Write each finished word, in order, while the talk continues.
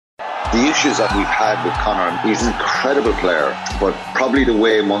The issues that we've had with Conor, he's an incredible player, but probably the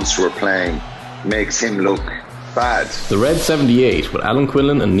way Munster were playing makes him look bad. The Red 78 with Alan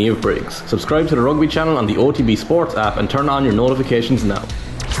Quinlan and Niamh Briggs. Subscribe to the Rugby channel on the OTB Sports app and turn on your notifications now.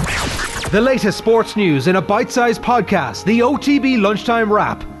 The latest sports news in a bite-sized podcast, the OTB Lunchtime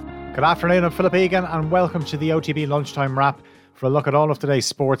Wrap. Good afternoon, I'm Philip Egan and welcome to the OTB Lunchtime Wrap for a look at all of today's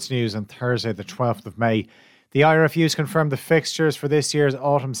sports news on Thursday the 12th of May. The IRFU's confirmed the fixtures for this year's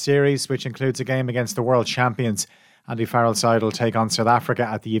autumn series, which includes a game against the world champions. Andy Farrell's side will take on South Africa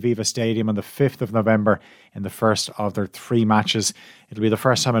at the Aviva Stadium on the 5th of November in the first of their 3 matches. It'll be the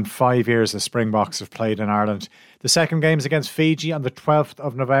first time in 5 years the Springboks have played in Ireland. The second game is against Fiji on the 12th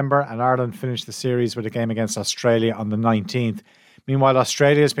of November, and Ireland finished the series with a game against Australia on the 19th. Meanwhile,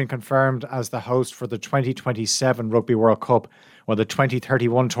 Australia has been confirmed as the host for the 2027 Rugby World Cup, while the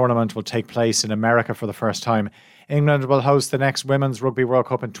 2031 tournament will take place in America for the first time. England will host the next Women's Rugby World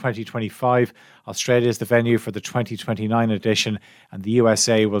Cup in 2025. Australia is the venue for the 2029 edition, and the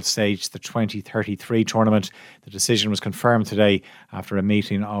USA will stage the 2033 tournament. The decision was confirmed today after a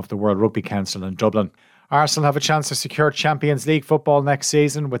meeting of the World Rugby Council in Dublin. Arsenal have a chance to secure Champions League football next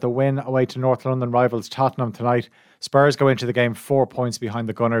season with a win away to North London rivals Tottenham tonight. Spurs go into the game 4 points behind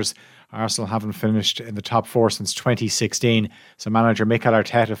the Gunners. Arsenal haven't finished in the top 4 since 2016, so manager Mikel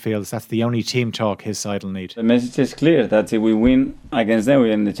Arteta feels that's the only team talk his side will need. The message is clear that if we win against them, we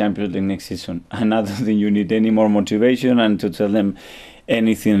are in the Champions League next season. And I don't think you need any more motivation and to tell them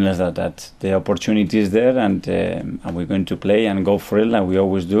anything less than that. The opportunity is there, and we're going to play and go for it like we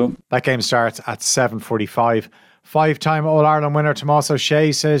always do. That game starts at 7:45. 5-time All-Ireland winner Tomás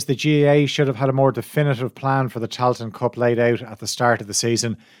O'Shea says the GAA should have had a more definitive plan for the Tailteann Cup laid out at the start of the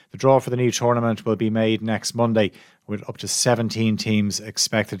season. The draw for the new tournament will be made next Monday, with up to 17 teams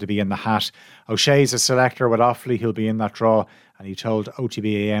expected to be in the hat. O'Shea's a selector with Offaly who'll be in that draw, and he told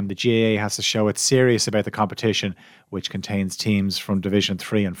OTB AM the GAA has to show it's serious about the competition, which contains teams from Division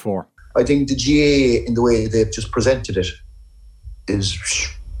 3 and 4. I think the GAA, in the way they've just presented it, is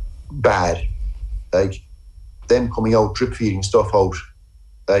bad. Like, them coming out, drip feeding stuff out,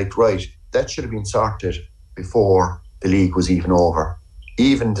 like, right, that should have been sorted before the league was even over,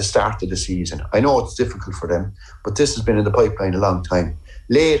 even the start of the season. I know it's difficult for them, but this has been in the pipeline a long time.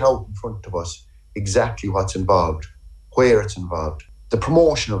 Lay it out in front of us, exactly what's involved, where it's involved, the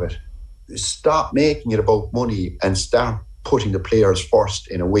promotion of it. Stop making it about money and start putting the players first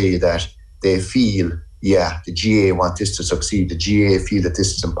in a way that they feel, yeah, the GAA want this to succeed, the GAA feel that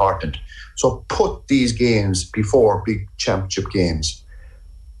this is important. So put these games before big championship games.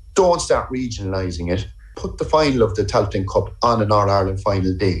 Don't start regionalising it. Put the final of the Tailteann Cup on an All-Ireland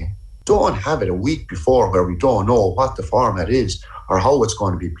final day. Don't have it a week before where we don't know what the format is or how it's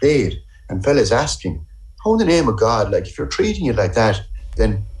going to be played. And fellas asking, how in the name of God, like, if you're treating it like that,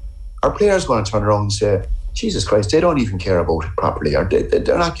 then our players are going to turn around and say, Jesus Christ, they don't even care about it properly, or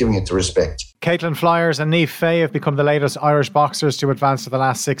they're not giving it the respect. Caitlin Flyers and Niamh Faye have become the latest Irish boxers to advance to the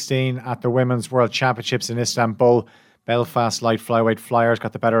last 16 at the Women's World Championships in Istanbul. Belfast light flyweight Flyers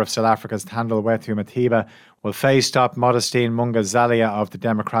got the better of South Africa's Thandalwethu Mathiba, while Faye stopped Modestine Mungazalia of the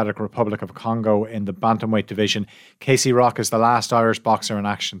Democratic Republic of Congo in the bantamweight division. Casey Rock is the last Irish boxer in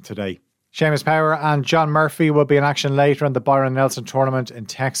action today. Seamus Power and John Murphy will be in action later in the Byron Nelson tournament in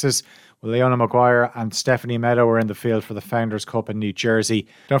Texas. Leona Maguire and Stephanie Meadow are in the field for the Founders Cup in New Jersey.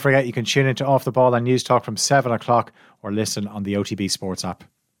 Don't forget you can tune into Off the Ball and News Talk from 7 o'clock or listen on the OTB Sports app.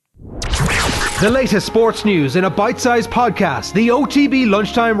 The latest sports news in a bite-sized podcast, the OTB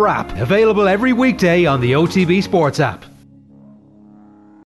Lunchtime Wrap, available every weekday on the OTB Sports app.